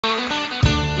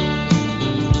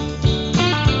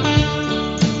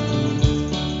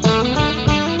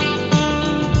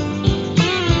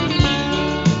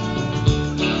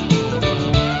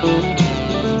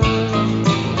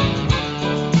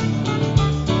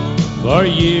For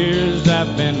years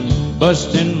I've been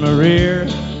busting my rear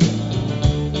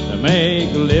to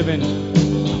make a living,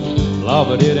 Lord,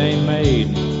 but it ain't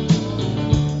made.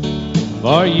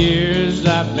 For years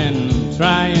I've been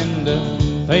trying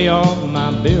to pay off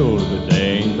my bills, but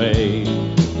they ain't paid.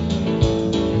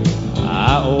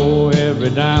 I owe every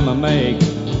dime I make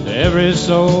to every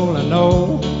soul I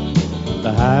know.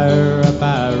 The higher up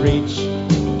I reach,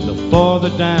 the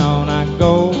farther down I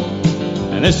go.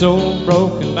 And this old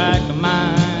broken back of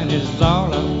mine is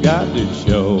all I've got to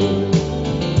show.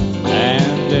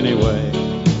 And anyway,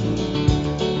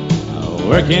 a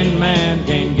working man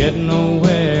can't get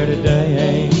nowhere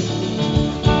today.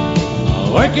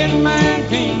 A working man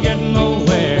can't get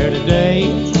nowhere today.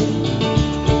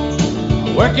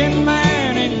 A working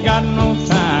man ain't got no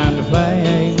time to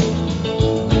play.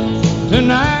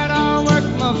 Tonight I'll work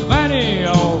my fanny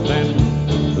off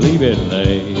and leave it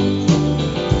late.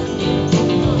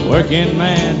 A working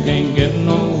man can't get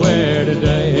nowhere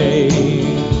today.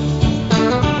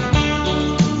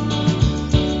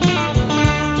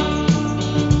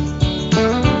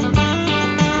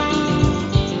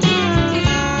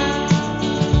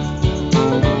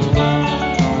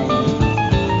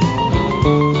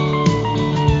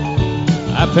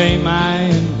 I pay my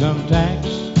income tax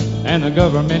and the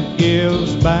government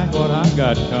gives back what I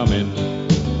got coming.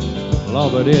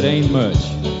 Lord, but it ain't much.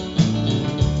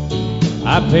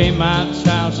 I pay my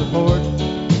child support,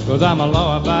 'cause I'm a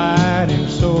law-abiding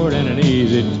sort and an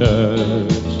easy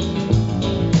touch.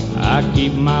 I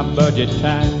keep my budget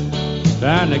tight,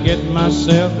 trying to get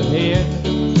myself ahead.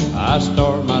 I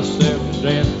starve myself to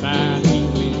death trying to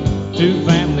keep me 2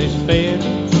 families fed,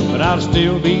 but I'll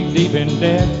still be deep in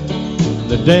debt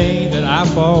the day that I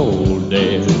fall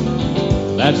dead.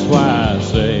 That's why I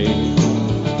say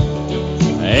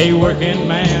a working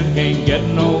man can't get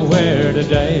nowhere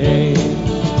today.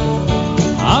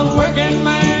 A working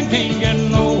man can't get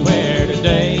nowhere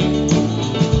today.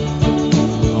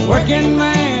 A working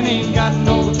man